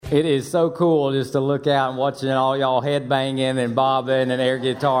It is so cool just to look out and watching all y'all headbanging and bobbing and air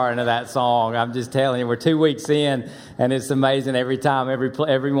guitar into that song. I'm just telling you, we're 2 weeks in, and it's amazing every time,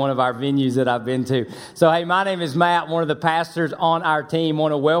 every one of our venues that I've been to. So, hey, my name is Matt, one of the pastors on our team. I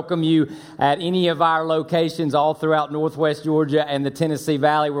want to welcome you at any of our locations all throughout Northwest Georgia and the Tennessee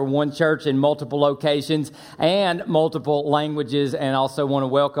Valley. We're one church in multiple locations and multiple languages, and also want to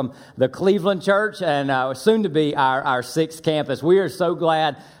welcome the Cleveland Church and soon to be our sixth campus. We are so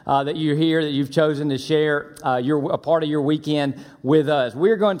glad that you're here, that you've chosen to share a part of your weekend with us.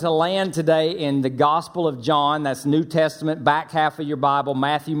 We're going to land today in the Gospel of John. That's New Testament, back half of your Bible,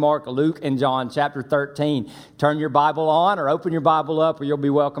 Matthew, Mark, Luke, and John, chapter 13. Turn your Bible on or open your Bible up, or you'll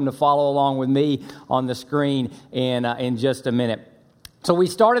be welcome to follow along with me on the screen in just a minute. So we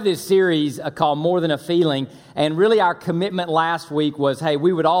started this series called More Than a Feeling, and really our commitment last week was, hey,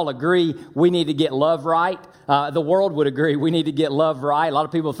 we would all agree we need to get love right. The world would agree we need to get love right. A lot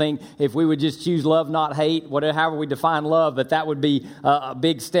of people think if we would just choose love, not hate, however we define love, that would be a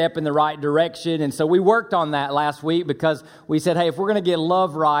big step in the right direction. And so we worked on that last week because we said, hey, if we're going to get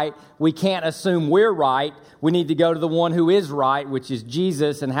love right, we can't assume we're right. We need to go to the one who is right, which is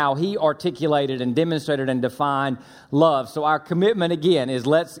Jesus, and how he articulated and demonstrated and defined love. So our commitment, again, is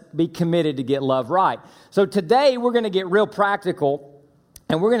let's be committed to get love right. So today we're going to get real practical,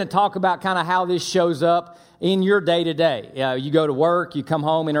 and we're going to talk about kind of how this shows up in your day-to-day. You go to work, you come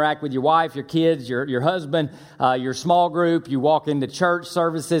home, interact with your wife, your kids, your husband, your small group, you walk into church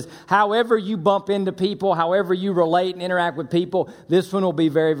services. However you bump into people, however you relate and interact with people, this one will be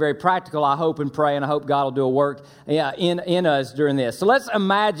very, very practical, I hope and pray, and I hope God will do a work in us during this. So let's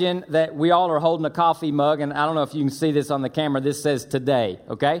imagine that we all are holding a coffee mug, and I don't know if you can see this on the camera. This says today,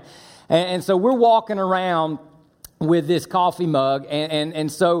 okay? And so we're walking around with this coffee mug,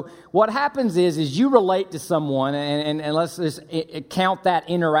 and so what happens is you relate to someone, and let's just count that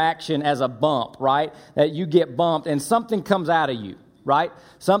interaction as a bump, right? That you get bumped, and something comes out of you, right?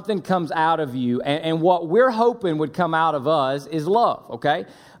 Something comes out of you, and what we're hoping would come out of us is love, okay?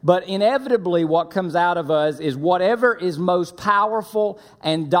 But inevitably, what comes out of us is whatever is most powerful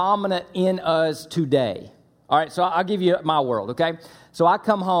and dominant in us today. All right, so I'll give you my world, okay? So I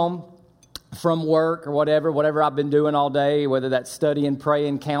come home from work or whatever I've been doing all day, whether that's studying,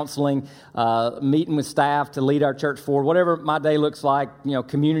 praying, counseling, meeting with staff to lead our church forward, whatever my day looks like,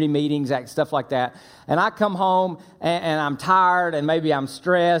 community meetings, stuff like that. And I come home and I'm tired and maybe I'm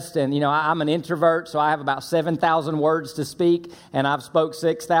stressed and, I'm an introvert, so I have about 7,000 words to speak, and I've spoke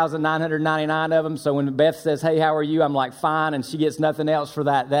 6,999 of them. So when Beth says, hey, how are you? I'm like, fine, and she gets nothing else for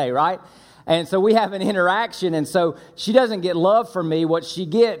that day, right? And so we have an interaction, and so she doesn't get love from me. What she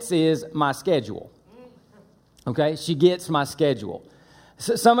gets is my schedule. Okay? She gets my schedule.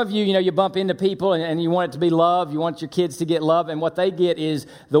 So some of you, you bump into people and you want it to be love. You want your kids to get love, and what they get is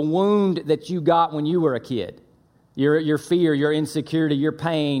the wound that you got when you were a kid. Your fear, your insecurity, your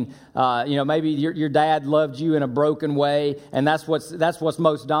pain. Maybe your dad loved you in a broken way, and that's what's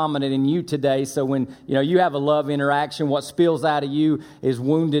most dominant in you today. So when you have a love interaction, what spills out of you is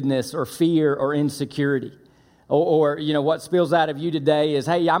woundedness or fear or insecurity. Or what spills out of you today is,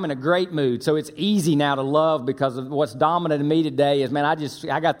 hey, I'm in a great mood, so it's easy now to love because of what's dominant in me today is, man,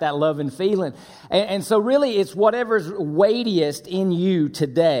 I got that loving feeling. And so really it's whatever's weightiest in you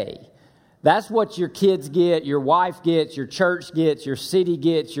today. That's what your kids get, your wife gets, your church gets, your city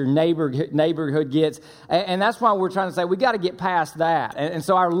gets, your neighborhood gets. And that's why we're trying to say we got to get past that. And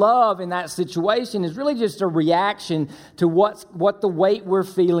so our love in that situation is really just a reaction to what the weight we're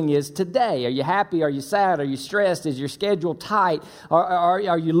feeling is today. Are you happy? Are you sad? Are you stressed? Is your schedule tight?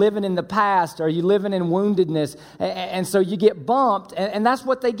 Are you living in the past? Are you living in woundedness? And so you get bumped, and that's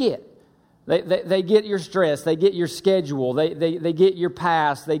what they get. They get your stress, they get your schedule, they get your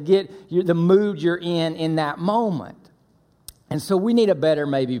past, they get the mood you're in that moment. And so we need a better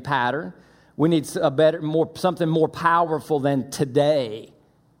maybe pattern. We need something more powerful than today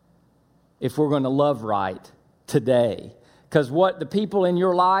if we're going to love right today. Because what the people in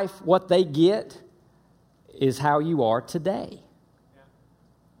your life, what they get is how you are today.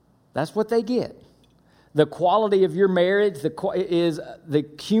 That's what they get. The quality of your marriage is the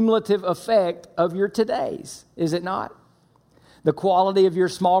cumulative effect of your todays, is it not? The quality of your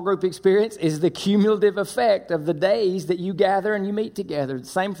small group experience is the cumulative effect of the days that you gather and you meet together.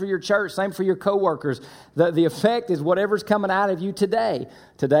 Same for your church, same for your coworkers. The effect is whatever's coming out of you today.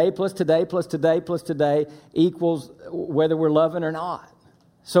 Today plus today plus today plus today equals whether we're loving or not.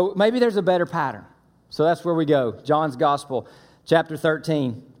 So maybe there's a better pattern. So that's where we go. John's Gospel, chapter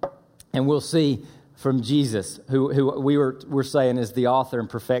 13, and we'll see from Jesus, who we're saying is the author and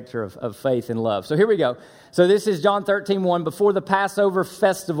perfecter of faith and love. So here we go. So this is John 13:1. Before the Passover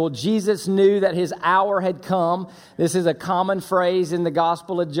festival, Jesus knew that his hour had come. This is a common phrase in the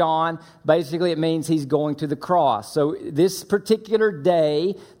Gospel of John. Basically, it means he's going to the cross. So this particular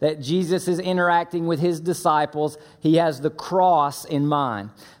day that Jesus is interacting with his disciples, he has the cross in mind.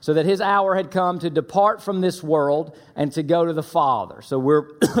 So that his hour had come to depart from this world and to go to the Father. So we're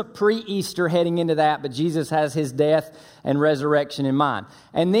pre-Easter heading into that, but Jesus has his death and resurrection in mind.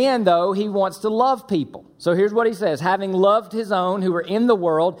 And then, though, he wants to love people. So here's what he says. Having loved his own who were in the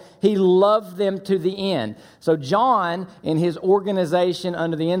world, he loved them to the end. So John, in his organization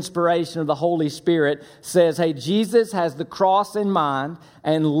under the inspiration of the Holy Spirit, says, hey, Jesus has the cross in mind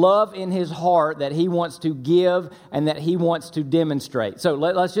and love in his heart that he wants to give and that he wants to demonstrate. So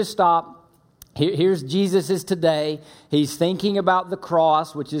let's just stop. Here's Jesus' today. He's thinking about the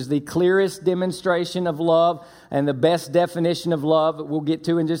cross, which is the clearest demonstration of love and the best definition of love that we'll get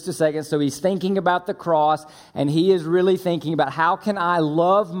to in just a second. So he's thinking about the cross, and he is really thinking about how can I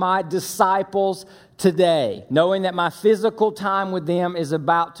love my disciples today, knowing that my physical time with them is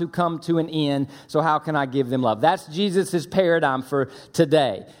about to come to an end. So how can I give them love? That's Jesus' paradigm for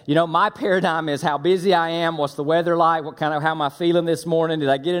today. You know, my paradigm is how busy I am, what's the weather like, how am I feeling this morning, did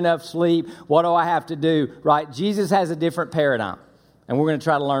I get enough sleep, what do I have to do, right? Jesus has a different paradigm, and we're going to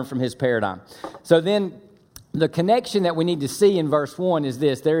try to learn from his paradigm. So then the connection that we need to see in verse 1 is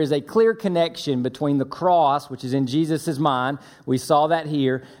this. There is a clear connection between the cross, which is in Jesus' mind, we saw that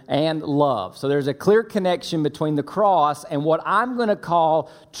here, and love. So there's a clear connection between the cross and what I'm going to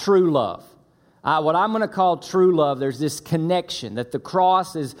call true love. What I'm going to call true love, there's this connection, that the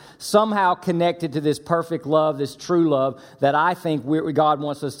cross is somehow connected to this perfect love, this true love, that I think God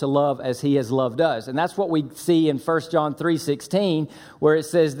wants us to love as he has loved us. And that's what we see in 1 John 3:16, where it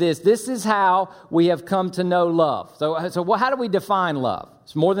says this is how we have come to know love. So how do we define love?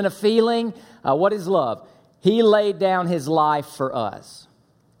 It's more than a feeling. What is love? He laid down his life for us.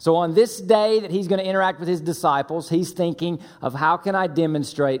 So on this day that he's going to interact with his disciples, he's thinking of how can I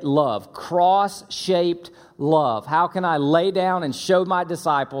demonstrate love, cross-shaped love. How can I lay down and show my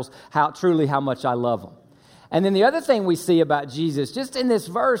disciples how much I love them? And then the other thing we see about Jesus, just in this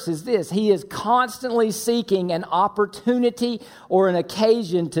verse, is this. He is constantly seeking an opportunity or an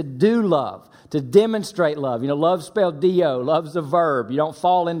occasion to do love, to demonstrate love. You know, love spelled D-O. Love's a verb. You don't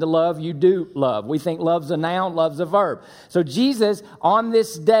fall into love, you do love. We think love's a noun, love's a verb. So Jesus, on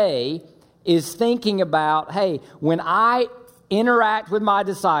this day, is thinking about, hey, when I interact with my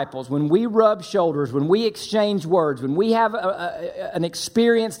disciples, when we rub shoulders, when we exchange words, when we have an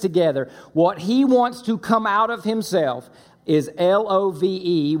experience together, what he wants to come out of himself is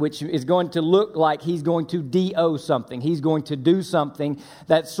L-O-V-E, which is going to look like he's going to D-O something. He's going to do something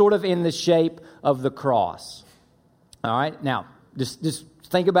that's sort of in the shape of the cross. All right? Now, just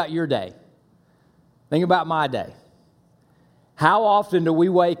think about your day. Think about my day. How often do we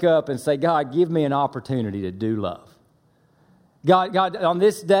wake up and say, God, give me an opportunity to do love? God, on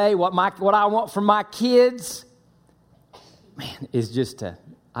this day, what I want from my kids, man, is just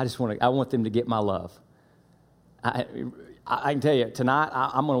I want them to get my love. I can tell you, tonight,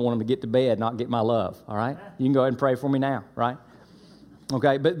 I'm going to want them to get to bed, not get my love, all right? You can go ahead and pray for me now, right?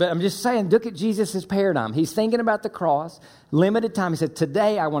 Okay, but I'm just saying, look at Jesus' paradigm. He's thinking about the cross, limited time. He said,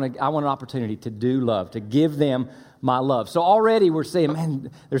 today I want an opportunity to do love, to give them my love. So already we're seeing,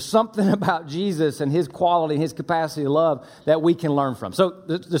 man, there's something about Jesus and his quality and his capacity to love that we can learn from. So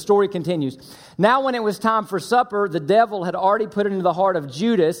the story continues. Now when it was time for supper, the devil had already put it into the heart of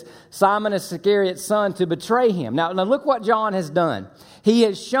Judas, Simon Iscariot's son, to betray him. Now look what John has done. He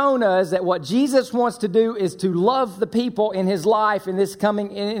has shown us that what Jesus wants to do is to love the people in his life, in this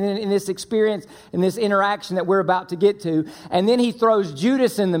in this experience, in this interaction that we're about to get to. And then he throws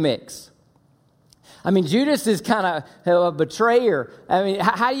Judas in the mix. I mean, Judas is kind of a betrayer. I mean,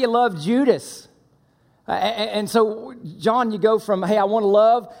 how do you love Judas? And so, John, you go from, hey, I want to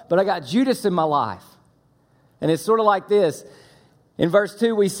love, but I got Judas in my life. And it's sort of like this. In verse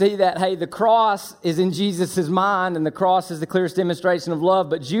 2, we see that, hey, the cross is in Jesus' mind, and the cross is the clearest demonstration of love,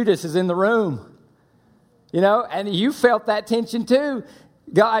 but Judas is in the room. You know, and you felt that tension too.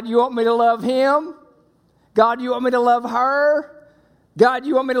 God, you want me to love him? God, you want me to love her? God,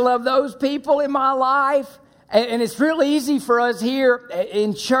 you want me to love those people in my life? And it's real easy for us here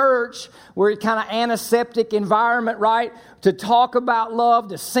in church, we're kind of antiseptic environment, right? To talk about love,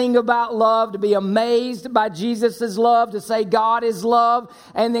 to sing about love, to be amazed by Jesus' love, to say God is love.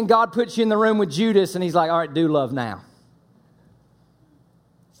 And then God puts you in the room with Judas and he's like, all right, do love now.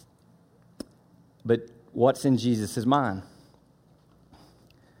 But what's in Jesus' mind?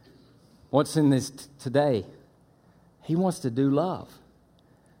 What's in this today? He wants to do love.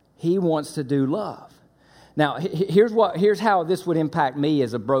 He wants to do love. Now, here's how this would impact me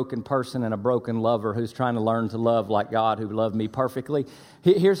as a broken person and a broken lover who's trying to learn to love like God who loved me perfectly.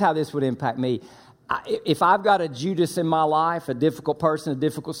 Here's how this would impact me. If I've got a Judas in my life, a difficult person, a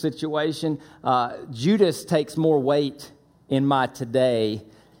difficult situation, Judas takes more weight in my today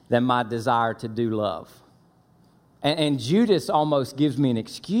than my desire to do love. And Judas almost gives me an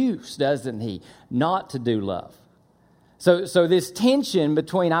excuse, doesn't he, not to do love. So this tension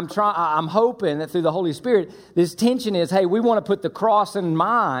between, I'm hoping that through the Holy Spirit, this tension is, hey, we want to put the cross in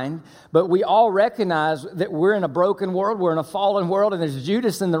mind, but we all recognize that we're in a broken world, we're in a fallen world, and there's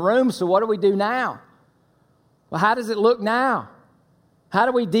Judas in the room, so what do we do now? Well, how does it look now? How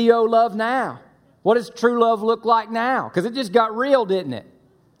do we do love now? What does true love look like now? Because it just got real, didn't it?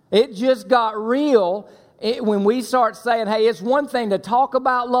 It just got real. When we start saying, hey, it's one thing to talk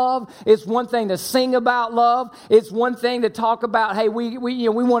about love. It's one thing to sing about love. It's one thing to talk about, hey, we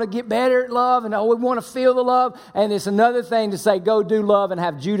want to get better at love and we want to feel the love. And it's another thing to say, go do love and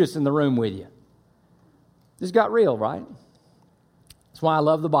have Judas in the room with you. This got real, right? That's why I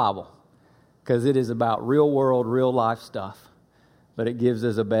love the Bible, because it is about real world, real life stuff, but it gives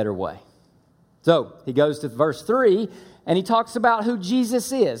us a better way. So he goes to verse 3. And he talks about who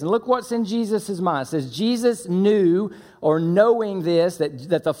Jesus is. And look what's in Jesus' mind. It says, Jesus knew, or knowing this,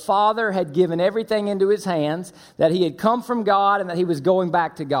 that the Father had given everything into his hands, that he had come from God, and that he was going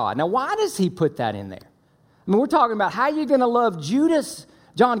back to God. Now, why does he put that in there? I mean, we're talking about how you're going to love Judas.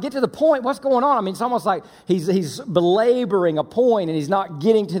 John, get to the point. What's going on? I mean, it's almost like he's belaboring a point and he's not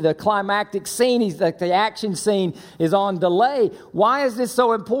getting to the climactic scene. He's like the action scene is on delay. Why is this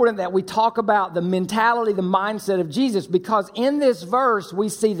so important that we talk about the mentality, the mindset of Jesus? Because in this verse, we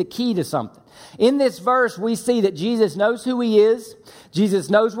see the key to something. In this verse, we see that Jesus knows who he is. Jesus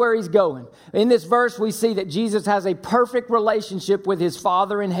knows where he's going. In this verse, we see that Jesus has a perfect relationship with his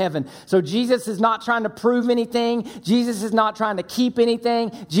Father in heaven. So Jesus is not trying to prove anything. Jesus is not trying to keep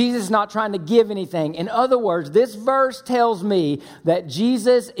anything. Jesus is not trying to give anything. In other words, this verse tells me that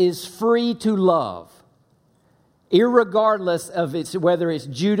Jesus is free to love, irregardless of whether it's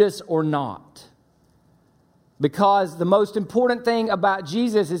Judas or not. Because the most important thing about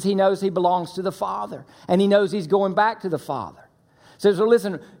Jesus is he knows he belongs to the Father. And he knows he's going back to the Father. So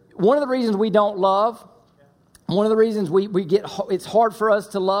listen, one of the reasons we don't love, one of the reasons it's hard for us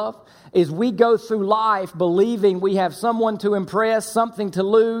to love, is we go through life believing we have someone to impress, something to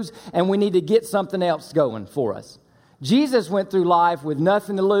lose, and we need to get something else going for us. Jesus went through life with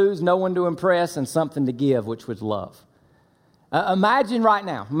nothing to lose, no one to impress, and something to give, which was love. Imagine right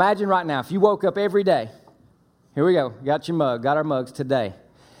now, if you woke up every day. Here we go. Got your mug. Got our mugs today.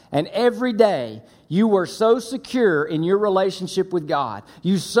 And every day you were so secure in your relationship with God.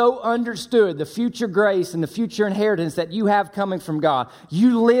 You so understood the future grace and the future inheritance that you have coming from God.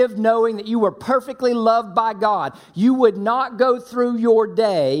 You lived knowing that you were perfectly loved by God. You would not go through your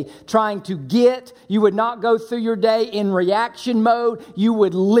day trying to get. You would not go through your day in reaction mode. You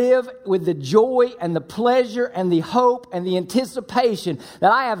would live with the joy and the pleasure and the hope and the anticipation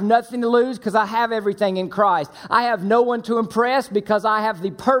that I have nothing to lose because I have everything in Christ. I have no one to impress because I have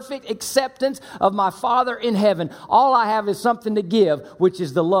the perfect acceptance of my Father in heaven. All I have is something to give, which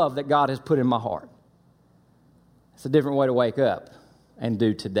is the love that God has put in my heart. It's a different way to wake up and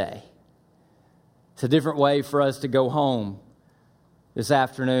do today. It's a different way for us to go home this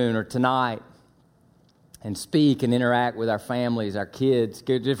afternoon or tonight and speak and interact with our families, our kids. It's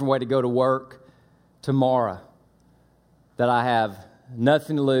a different way to go to work tomorrow. That I have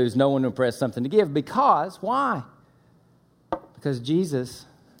nothing to lose, no one to impress, something to give. Because, why? Because Jesus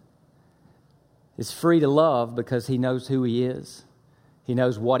is free to love because he knows who he is. He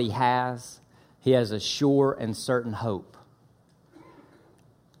knows what he has. He has a sure and certain hope.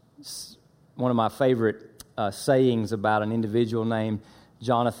 One of my favorite sayings about an individual named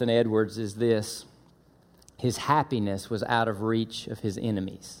Jonathan Edwards is this: his happiness was out of reach of his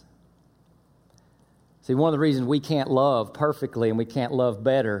enemies. See, one of the reasons we can't love perfectly and we can't love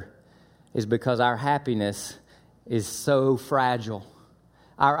better is because our happiness is so fragile.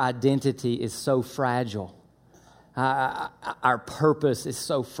 Our identity is so fragile. Our purpose is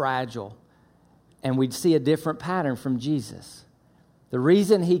so fragile. And we'd see a different pattern from Jesus. The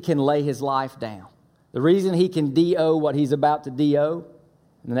reason he can lay his life down, the reason he can do what he's about to do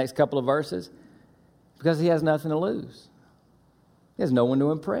in the next couple of verses, because he has nothing to lose. He has no one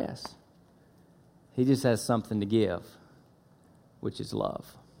to impress. He just has something to give, which is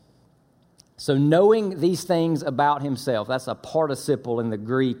love. So knowing these things about himself, that's a participle in the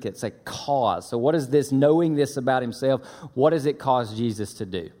Greek. It's a cause. So what is this knowing this about himself? What does it cause Jesus to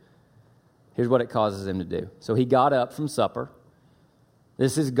do? Here's what it causes him to do. So he got up from supper.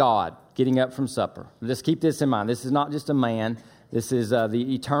 This is God getting up from supper. Just keep this in mind. This is not just a man. This is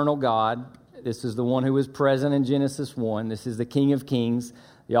the eternal God. This is the one who was present in Genesis 1. This is the King of Kings,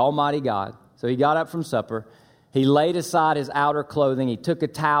 the Almighty God. So he got up from supper. He laid aside his outer clothing. He took a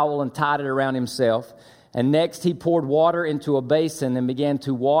towel and tied it around himself. And next he poured water into a basin and began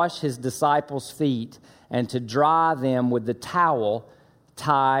to wash his disciples' feet and to dry them with the towel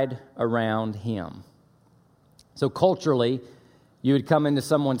tied around him. So culturally, you would come into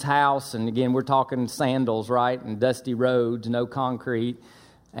someone's house, and again, we're talking sandals, right, and dusty roads, no concrete,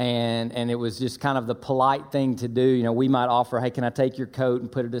 and it was just kind of the polite thing to do. You know, we might offer, hey, can I take your coat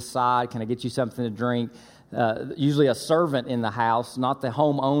and put it aside? Can I get you something to drink? Usually a servant in the house, not the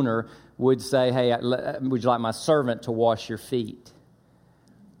homeowner, would say, hey, would you like my servant to wash your feet?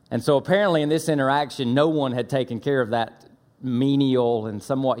 And so apparently in this interaction, no one had taken care of that menial and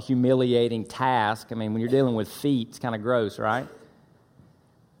somewhat humiliating task. I mean, when you're dealing with feet, it's kind of gross, right?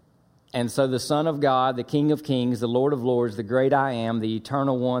 And so the Son of God, the King of Kings, the Lord of Lords, the great I am, the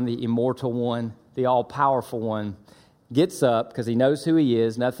eternal one, the immortal one, the all-powerful one, gets up because he knows who he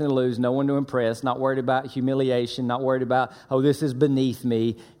is, nothing to lose, no one to impress, not worried about humiliation, not worried about, oh, this is beneath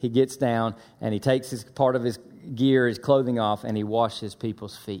me. He gets down and he takes his part of his gear, his clothing off, and he washes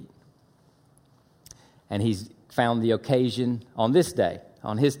people's feet. And he's found the occasion on this day,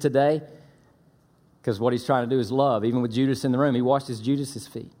 on his today, because what he's trying to do is love. Even with Judas in the room, he washes Judas's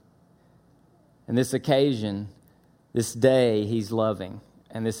feet. And this occasion, this day, he's loving.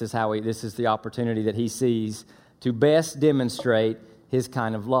 And this is the opportunity that he sees to best demonstrate his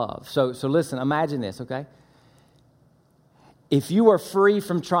kind of love. So listen, imagine this, okay? If you are free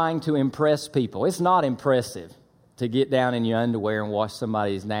from trying to impress people, it's not impressive to get down in your underwear and wash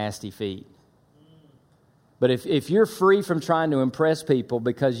somebody's nasty feet. But if you're free from trying to impress people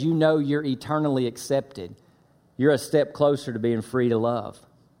because you know you're eternally accepted, you're a step closer to being free to love.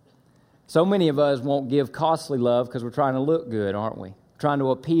 So many of us won't give costly love because we're trying to look good, aren't we? Trying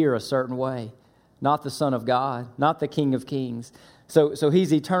to appear a certain way. Not the Son of God, not the King of Kings. So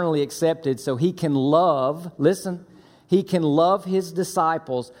he's eternally accepted, so he can love, listen, he can love his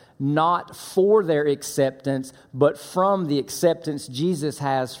disciples not for their acceptance, but from the acceptance Jesus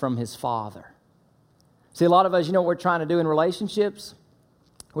has from his Father. See, a lot of us, you know what we're trying to do in relationships?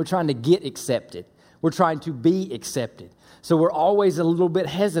 We're trying to get accepted. We're trying to be accepted. So we're always a little bit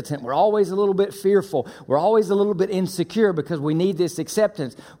hesitant. We're always a little bit fearful. We're always a little bit insecure because we need this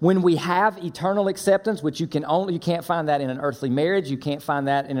acceptance. When we have eternal acceptance, which you can't find that in an earthly marriage. You can't find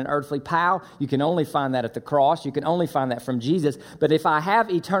that in an earthly pal. You can only find that at the cross. You can only find that from Jesus. But if I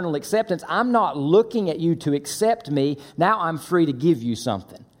have eternal acceptance, I'm not looking at you to accept me. Now I'm free to give you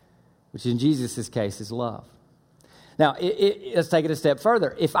something, which in Jesus' case is love. Now, let's take it a step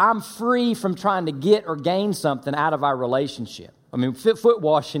further. If I'm free from trying to get or gain something out of our relationship, I mean, foot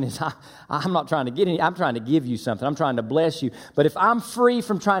washing is, I'm not trying to get any, I'm trying to give you something. I'm trying to bless you. But if I'm free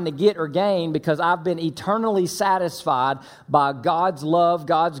from trying to get or gain because I've been eternally satisfied by God's love,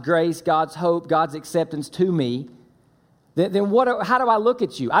 God's grace, God's hope, God's acceptance to me, then how do I look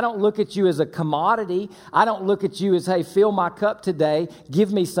at you? I don't look at you as a commodity. I don't look at you as, hey, fill my cup today.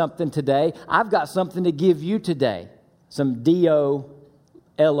 Give me something today. I've got something to give you today. Some D-O-L-O-V-E.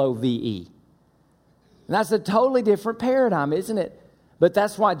 And that's a totally different paradigm, isn't it? But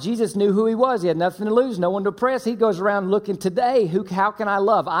that's why Jesus knew who he was. He had nothing to lose, no one to oppress. He goes around looking today, how can I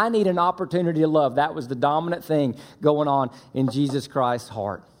love? I need an opportunity to love. That was the dominant thing going on in Jesus Christ's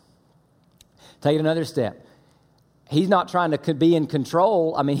heart. Take it another step. He's not trying to be in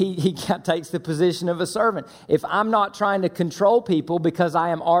control. I mean, he takes the position of a servant. If I'm not trying to control people because I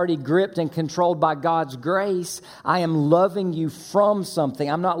am already gripped and controlled by God's grace, I am loving you from something.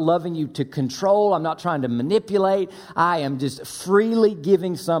 I'm not loving you to control. I'm not trying to manipulate. I am just freely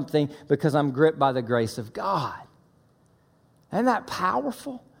giving something because I'm gripped by the grace of God. Isn't that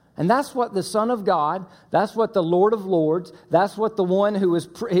powerful? And that's what the Son of God, that's what the Lord of Lords, that's what the one who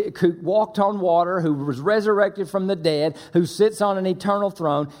walked on water, who was resurrected from the dead, who sits on an eternal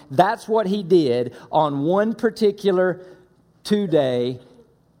throne, that's what he did on one particular day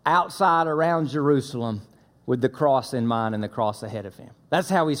outside around Jerusalem with the cross in mind and the cross ahead of him. That's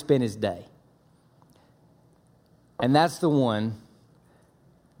how he spent his day. And that's the one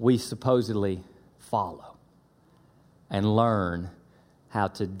we supposedly follow and learn how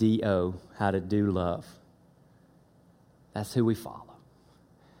to do love. That's who we follow.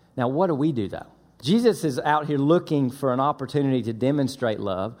 Now, what do we do, though? Jesus is out here looking for an opportunity to demonstrate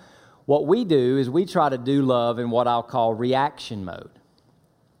love. What we do is we try to do love in what I'll call reaction mode.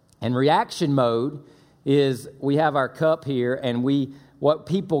 And reaction mode is we have our cup here and we what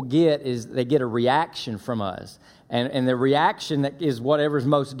people get is they get a reaction from us. And the reaction that is whatever's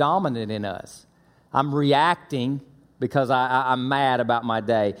most dominant in us. I'm reacting because I'm mad about my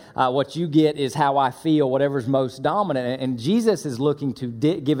day. What you get is how I feel, whatever's most dominant. And Jesus is looking to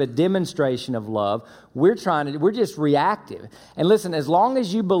give a demonstration of love. We're just reactive. And listen, as long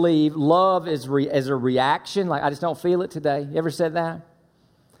as you believe love is as a reaction, like I just don't feel it today. You ever said that?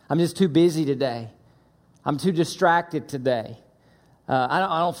 I'm just too busy today. I'm too distracted today.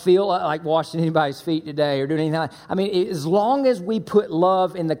 I don't feel like washing anybody's feet today or doing anything like that. I mean, as long as we put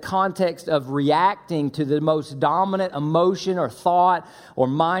love in the context of reacting to the most dominant emotion or thought or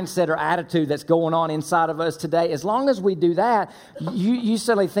mindset or attitude that's going on inside of us today, as long as we do that, you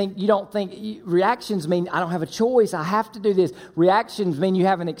suddenly think, you don't think, reactions mean I don't have a choice, I have to do this. Reactions mean you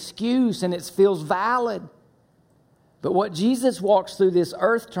have an excuse and it feels valid. But what Jesus walks through this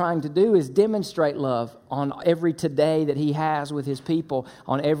earth trying to do is demonstrate love on every today that he has with his people,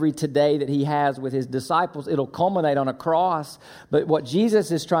 on every today that he has with his disciples. It'll culminate on a cross. But what Jesus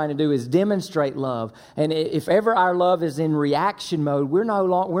is trying to do is demonstrate love. And if ever our love is in reaction mode, we're no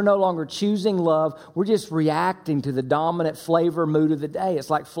longer choosing love. We're just reacting to the dominant flavor mood of the day. It's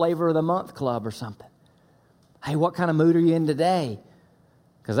like Flavor of the Month Club or something. Hey, what kind of mood are you in today?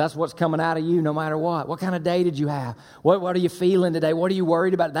 Because that's what's coming out of you no matter what. What kind of day did you have? What are you feeling today? What are you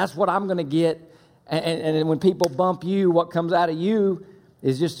worried about? That's what I'm going to get. And when people bump you, what comes out of you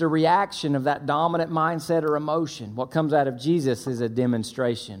is just a reaction of that dominant mindset or emotion. What comes out of Jesus is a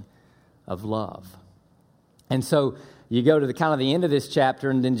demonstration of love. And so you go to the kind of the end of this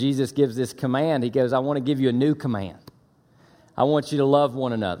chapter, and then Jesus gives this command. He goes, I want to give you a new command. I want you to love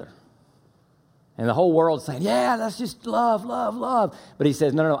one another. And the whole world's saying, yeah, that's just love, love, love. But he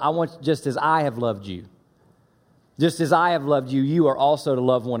says, no, I want just as I have loved you. Just as I have loved you, you are also to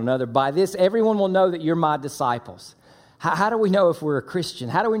love one another. By this, everyone will know that you're my disciples. How do we know if we're a Christian?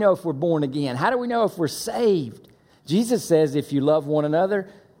 How do we know if we're born again? How do we know if we're saved? Jesus says, if you love one another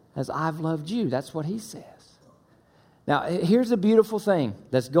as I've loved you. That's what he says. Now, here's a beautiful thing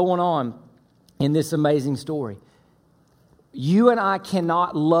that's going on in this amazing story. You and I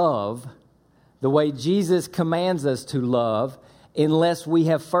cannot love the way Jesus commands us to love unless we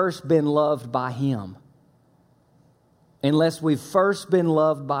have first been loved by him. Unless we've first been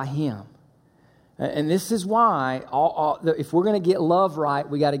loved by him. And this is why, if we're going to get love right,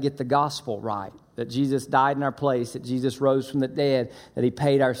 we got to get the gospel right. That Jesus died in our place, that Jesus rose from the dead, that he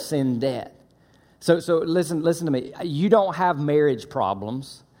paid our sin debt. So listen to me. You don't have marriage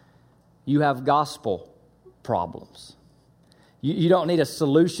problems. You have gospel problems. You don't need a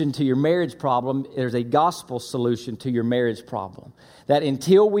solution to your marriage problem. There's a gospel solution to your marriage problem. That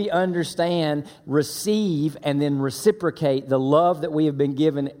until we understand, receive, and then reciprocate the love that we have been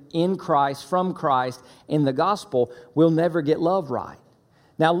given in Christ, from Christ, in the gospel, we'll never get love right.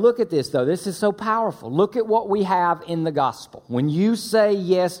 Now look at this, though. This is so powerful. Look at what we have in the gospel. When you say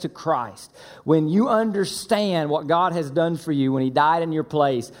yes to Christ, when you understand what God has done for you, when he died in your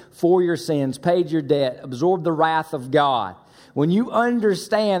place for your sins, paid your debt, absorbed the wrath of God, when you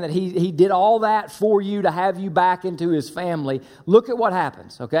understand that he did all that for you to have you back into his family, look at what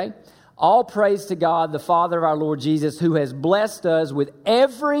happens, okay? All praise to God, the Father of our Lord Jesus, who has blessed us with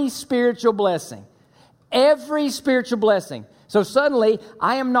every spiritual blessing. Every spiritual blessing. So suddenly,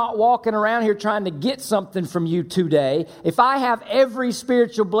 I am not walking around here trying to get something from you today. If I have every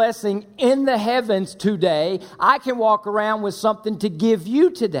spiritual blessing in the heavens today, I can walk around with something to give you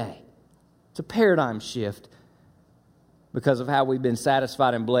today. It's a paradigm shift because of how we've been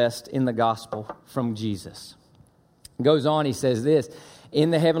satisfied and blessed in the gospel from Jesus. It goes on, he says this,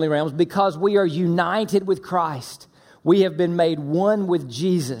 in the heavenly realms, because we are united with Christ, we have been made one with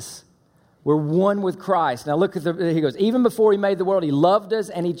Jesus. We're one with Christ. Now look at he goes, even before he made the world, he loved us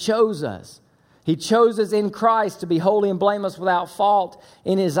and he chose us. He chose us in Christ to be holy and blameless without fault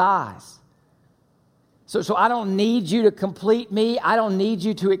in his eyes. So I don't need you to complete me. I don't need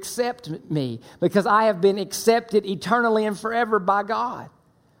you to accept me because I have been accepted eternally and forever by God.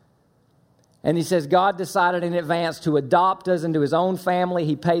 And he says God decided in advance to adopt us into his own family.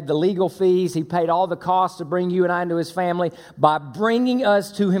 He paid the legal fees. He paid all the costs to bring you and I into his family by bringing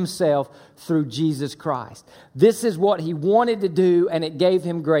us to himself through Jesus Christ. This is what he wanted to do, and it gave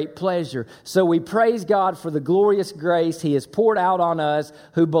him great pleasure. So we praise God for the glorious grace he has poured out on us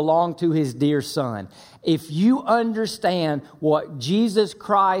who belong to his dear Son. If you understand what Jesus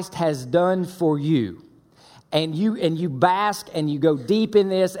Christ has done for you, and you bask and you go deep in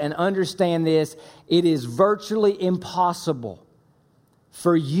this and understand this, it is virtually impossible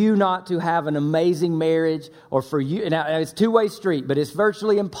for you not to have an amazing marriage, or for you, now it's a two-way street, but it's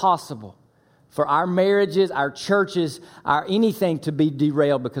virtually impossible For our marriages, our churches, our anything to be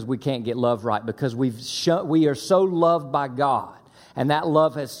derailed because we can't get love right, because we are so loved by God. And that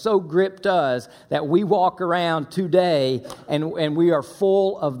love has so gripped us that we walk around today and we are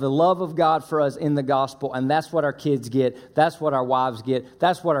full of the love of God for us in the gospel. And that's what our kids get. That's what our wives get.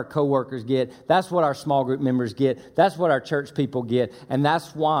 That's what our coworkers get. That's what our small group members get. That's what our church people get. And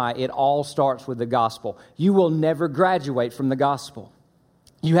that's why it all starts with the gospel. You will never graduate from the gospel.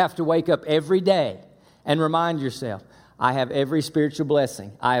 You have to wake up every day and remind yourself, I have every spiritual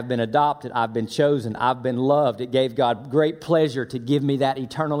blessing. I have been adopted. I've been chosen. I've been loved. It gave God great pleasure to give me that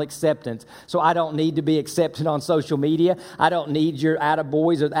eternal acceptance. So I don't need to be accepted on social media. I don't need your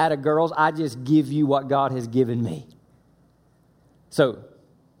attaboys or attagirls. I just give you what God has given me. So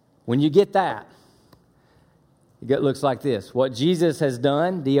when you get that, it looks like this. What Jesus has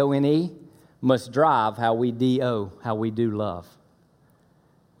done, D-O-N-E, must drive how we D-O, how we do love.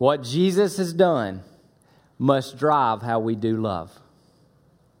 What Jesus has done must drive how we do love.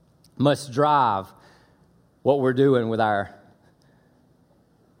 Must drive what we're doing with our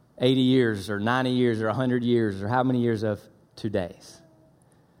 80 years or 90 years or 100 years or how many years of 2 days.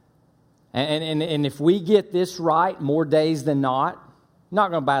 And if we get this right more days than not, I'm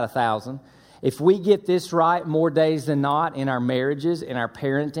not going to bat 1,000. If we get this right more days than not in our marriages, in our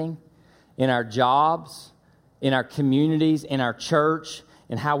parenting, in our jobs, in our communities, in our church,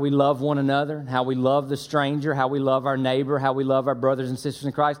 and how we love one another, how we love the stranger, how we love our neighbor, how we love our brothers and sisters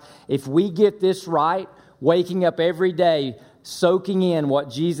in Christ. If we get this right, waking up every day, soaking in what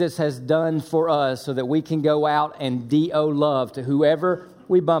Jesus has done for us so that we can go out and D-O love to whoever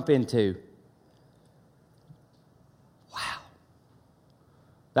we bump into. Wow.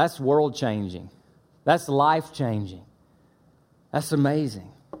 That's world-changing. That's life-changing. That's amazing.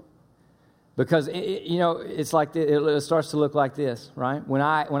 Because it's like it starts to look like this, right? When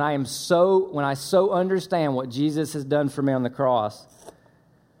I so understand what Jesus has done for me on the cross,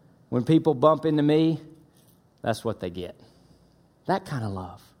 when people bump into me, that's what they get. That kind of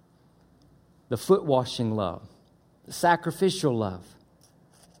love, the foot washing love, the sacrificial love.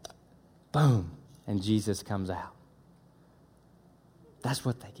 Boom, and Jesus comes out. That's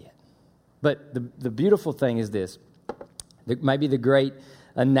what they get. But the beautiful thing is this. Maybe the great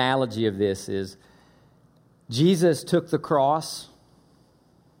analogy of this is Jesus took the cross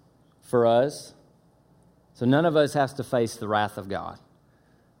for us, so none of us has to face the wrath of God.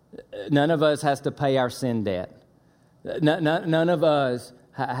 None of us has to pay our sin debt. None of us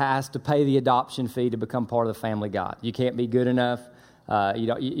has to pay the adoption fee to become part of the family of God. You can't be good enough.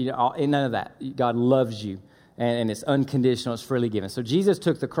 None of that. God loves you, and it's unconditional. It's freely given. So Jesus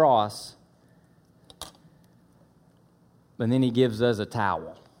took the cross. And then he gives us a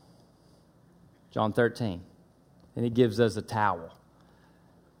towel. John 13. And he gives us a towel.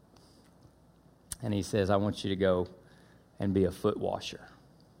 And he says, I want you to go and be a foot washer.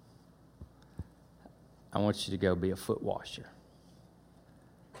 I want you to go be a foot washer.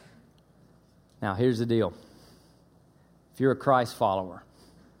 Now, here's the deal. If you're a Christ follower,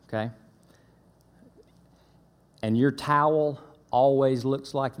 okay, and your towel always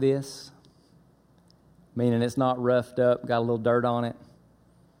looks like this, meaning it's not roughed up, got a little dirt on it,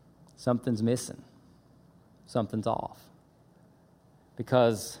 something's missing. Something's off.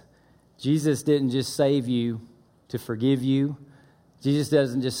 Because Jesus didn't just save you to forgive you. Jesus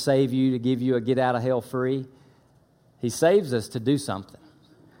doesn't just save you to give you a get out of hell free. He saves us to do something.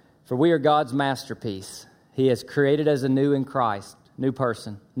 For we are God's masterpiece. He has created us anew in Christ, new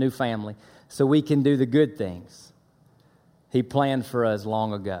person, new family, so we can do the good things He planned for us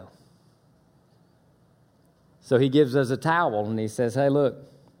long ago. So He gives us a towel and He says, hey, look,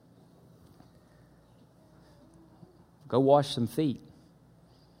 go wash some feet.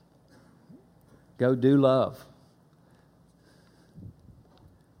 Go do love.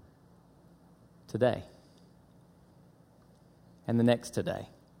 Today. And the next today.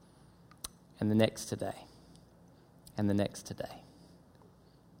 And the next today. And the next today.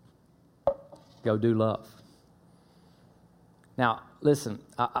 Go do love. Now, listen,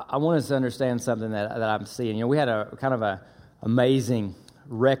 I want us to understand something that I'm seeing. You know, we had a kind of a amazing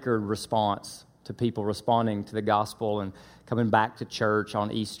record response to people responding to the gospel and coming back to church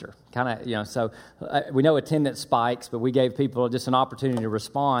on Easter. Kind of, you know, so we know attendance spikes, but we gave people just an opportunity to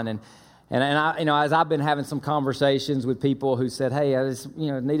respond. And I, you know, as I've been having some conversations with people who said, hey, I just,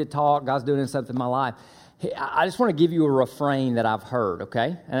 you know, need to talk. God's doing something in my life. I just want to give you a refrain that I've heard,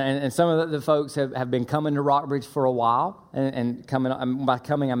 okay? And some of the folks have been coming to Rockbridge for a while, and coming, by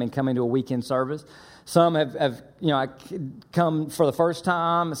coming, I mean coming to a weekend service. Some have you know, come for the first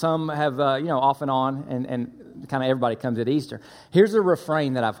time. Some have, you know, off and on, and kind of everybody comes at Easter. Here's a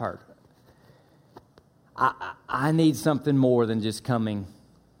refrain that I've heard. I need something more than just coming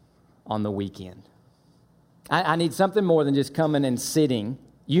on the weekend. I need something more than just coming and sitting.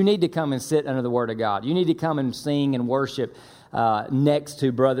 You need to come and sit under the Word of God. You need to come and sing and worship next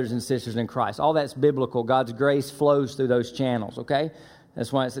to brothers and sisters in Christ. All that's biblical. God's grace flows through those channels, okay?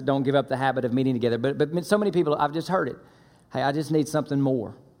 That's why I said don't give up the habit of meeting together. But so many people, I've just heard it. Hey, I just need something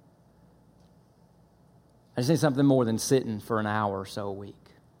more. I just need something more than sitting for an hour or so a week.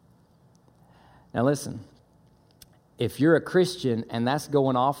 Now listen, if you're a Christian and that's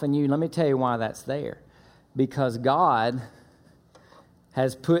going off in you, let me tell you why that's there. Because God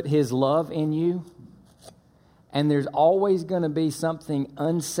has put His love in you, and there's always going to be something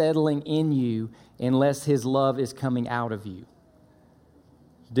unsettling in you unless His love is coming out of you.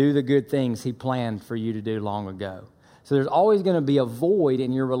 Do the good things He planned for you to do long ago. So there's always going to be a void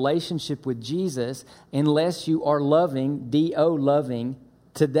in your relationship with Jesus unless you are loving, D-O loving,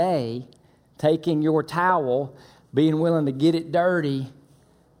 today, taking your towel, being willing to get it dirty,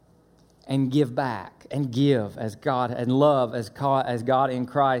 and give back and give as God and love as God in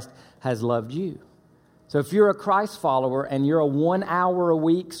Christ has loved you. So if you're a Christ follower and you're a 1 hour a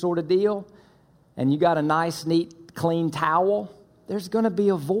week sort of deal and you got a nice, neat, clean towel, there's going to be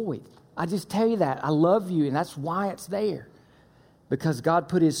a void. I just tell you that. I love you, and that's why it's there. Because God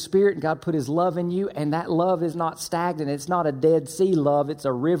put His Spirit and God put His love in you, and that love is not stagnant. It's not a Dead Sea love. It's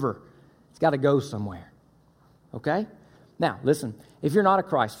a river. It's got to go somewhere. Okay? Now, listen. If you're not a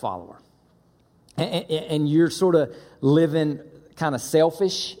Christ follower, and you're sort of living kind of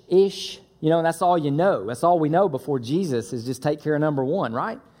selfish-ish, and that's all you know. That's all we know before Jesus is just take care of number one,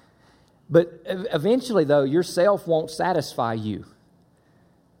 right? But eventually, though, your self won't satisfy you.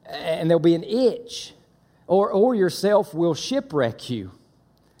 And there'll be an itch. Or your self will shipwreck you.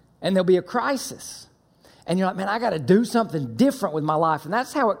 And there'll be a crisis. And you're like, man, I got to do something different with my life. And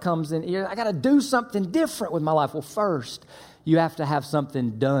that's how it comes in. I got to do something different with my life. Well, first, you have to have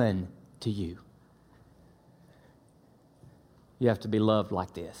something done to you. You have to be loved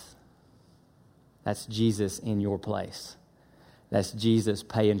like this. That's Jesus in your place. That's Jesus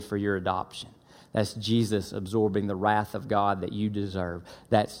paying for your adoption. That's Jesus absorbing the wrath of God that you deserve.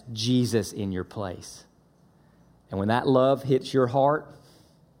 That's Jesus in your place. And when that love hits your heart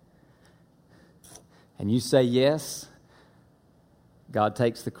and you say yes, God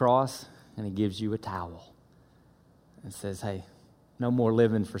takes the cross and He gives you a towel and says, hey, no more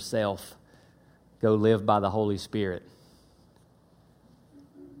living for self. Go live by the Holy Spirit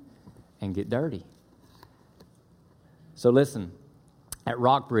and get dirty. So listen, at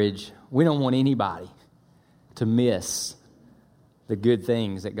Rockbridge, we don't want anybody to miss the good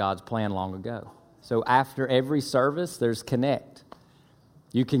things that God's planned long ago. So after every service, there's Connect.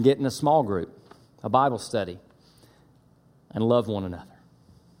 You can get in a small group, a Bible study, and love one another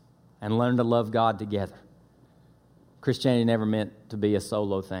and learn to love God together. Christianity never meant to be a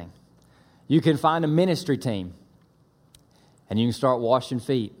solo thing. You can find a ministry team, and you can start washing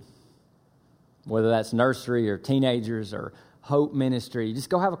feet, whether that's nursery or teenagers or Hope Ministry.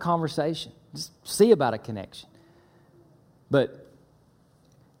 Just go have a conversation. Just see about a connection. But,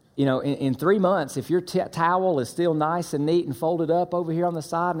 in 3 months, if your towel is still nice and neat and folded up over here on the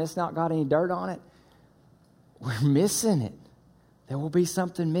side and it's not got any dirt on it, we're missing it. There will be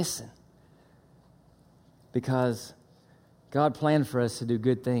something missing. Because God planned for us to do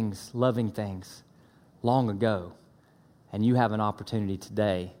good things, loving things, long ago. And you have an opportunity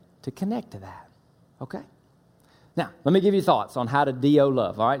today to connect to that. Okay? Now, let me give you thoughts on how to D-O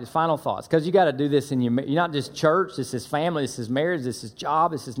love, all right? Just final thoughts, because you got to do this you're not just church, this is family, this is marriage, this is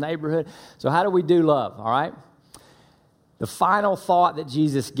job, this is neighborhood. So how do we do love, all right? The final thought that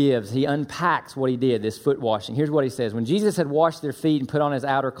Jesus gives, He unpacks what He did, this foot washing. Here's what He says. When Jesus had washed their feet and put on His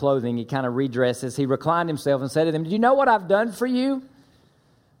outer clothing, He kind of redresses. He reclined Himself and said to them, "Do you know what I've done for you?"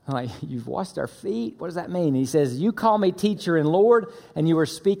 I'm like, "You've washed our feet? What does that mean?" And He says, "You call me teacher and Lord, and you are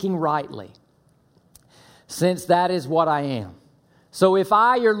speaking rightly, since that is what I am. So if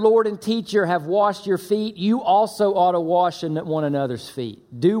I, your Lord and teacher, have washed your feet, you also ought to wash one another's feet.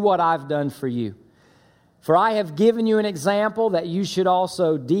 Do what I've done for you. For I have given you an example that you should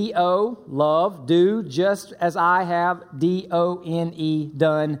also D-O, love, do just as I have D-O-N-E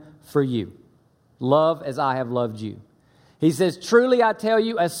done for you. Love as I have loved you." He says, "Truly I tell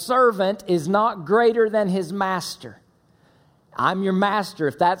you, a servant is not greater than his master." I'm your master.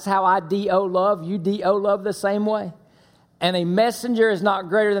 If that's how I D-O love, you D-O love the same way. "And a messenger is not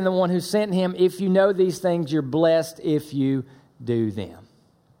greater than the one who sent him. If you know these things, you're blessed if you do them."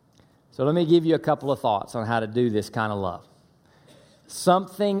 So let me give you a couple of thoughts on how to do this kind of love.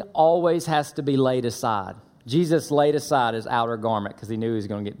 Something always has to be laid aside. Jesus laid aside His outer garment because He knew He was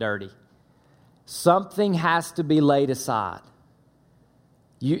going to get dirty. Something has to be laid aside.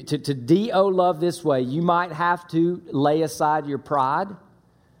 To D-O love this way, you might have to lay aside your pride.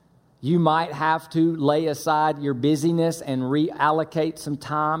 You might have to lay aside your busyness and reallocate some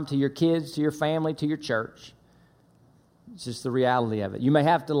time to your kids, to your family, to your church. It's just the reality of it. You may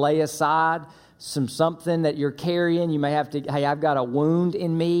have to lay aside something that you're carrying. You may have to, hey, I've got a wound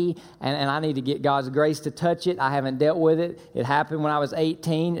in me, and I need to get God's grace to touch it. I haven't dealt with it. It happened when I was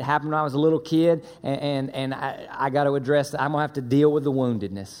 18. It happened when I was a little kid, and I got to address that. I'm going to have to deal with the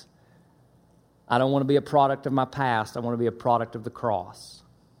woundedness. I don't want to be a product of my past. I want to be a product of the cross.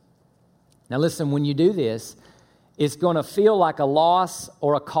 Now listen, when you do this, it's going to feel like a loss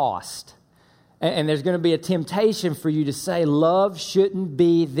or a cost. And there's going to be a temptation for you to say, love shouldn't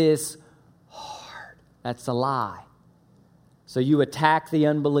be this hard. That's a lie. So you attack the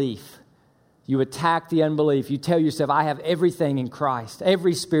unbelief. You attack the unbelief. You tell yourself, I have everything in Christ,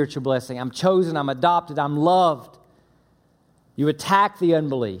 every spiritual blessing. I'm chosen, I'm adopted, I'm loved. You attack the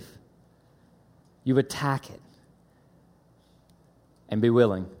unbelief. You attack it. And be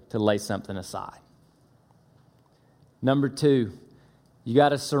willing to lay something aside. Number 2, you got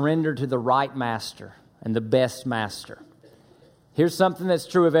to surrender to the right master and the best master. Here's something that's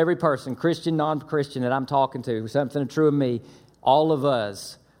true of every person, Christian, non-Christian, that I'm talking to, something true of me. All of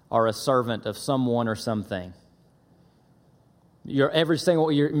us are a servant of someone or something. You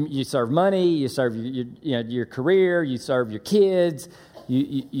serve money, you serve your career, you serve your kids,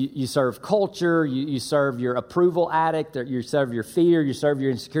 you serve culture, you serve your approval addict, or you serve your fear, you serve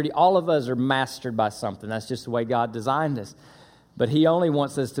your insecurity. All of us are mastered by something. That's just the way God designed us. But He only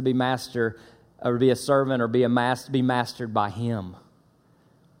wants us to be master, or be a servant, or be mastered by Him.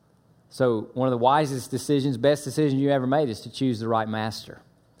 So one of the wisest decisions, best decisions you ever made is to choose the right master.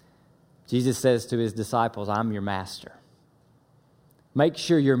 Jesus says to His disciples, I'm your master. Make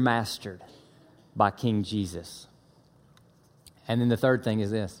sure you're mastered by King Jesus. And then the third thing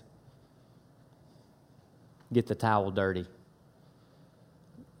is this. Get the towel dirty.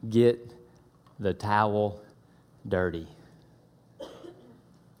 Get the towel dirty.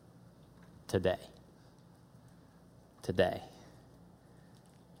 Today.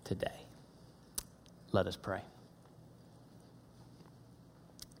 Let us pray.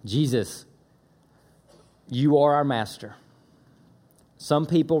 Jesus, you are our master. Some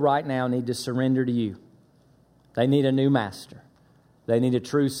people right now need to surrender to you. They need a new master. They need a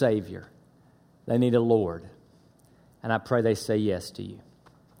true Savior. They need a Lord. And I pray they say yes to you.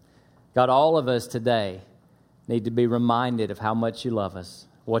 God, all of us today need to be reminded of how much you love us,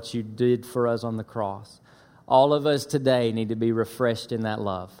 what you did for us on the cross. All of us today need to be refreshed in that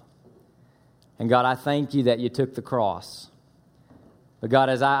love. And God, I thank you that you took the cross. But God,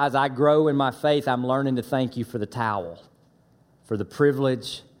 as I grow in my faith, I'm learning to thank you for the towel, for the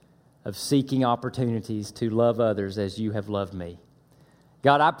privilege of seeking opportunities to love others as you have loved me.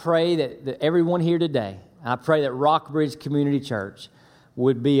 God, I pray that everyone here today, I pray that Rockbridge Community Church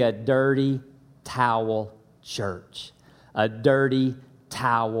would be a dirty towel church, a dirty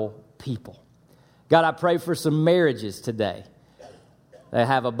towel people. God, I pray for some marriages today that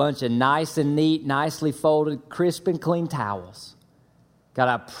have a bunch of nice and neat, nicely folded, crisp and clean towels. God,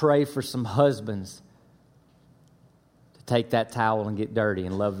 I pray for some husbands to take that towel and get dirty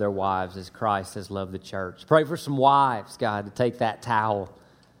and love their wives as Christ has loved the church. Pray for some wives, God, to take that towel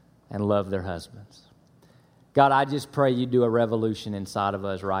and love their husbands. God, I just pray you do a revolution inside of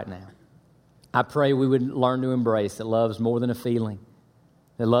us right now. I pray we would learn to embrace that love's more than a feeling.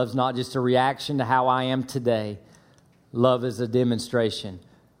 That love's not just a reaction to how I am today. Love is a demonstration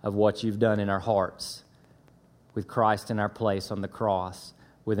of what you've done in our hearts with Christ in our place on the cross,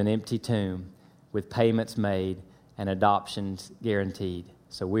 with an empty tomb, with payments made and adoptions guaranteed.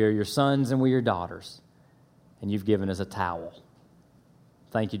 So we are your sons and we are your daughters, and you've given us a towel.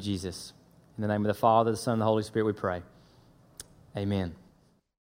 Thank you, Jesus. In the name of the Father, the Son, and the Holy Spirit we pray. Amen.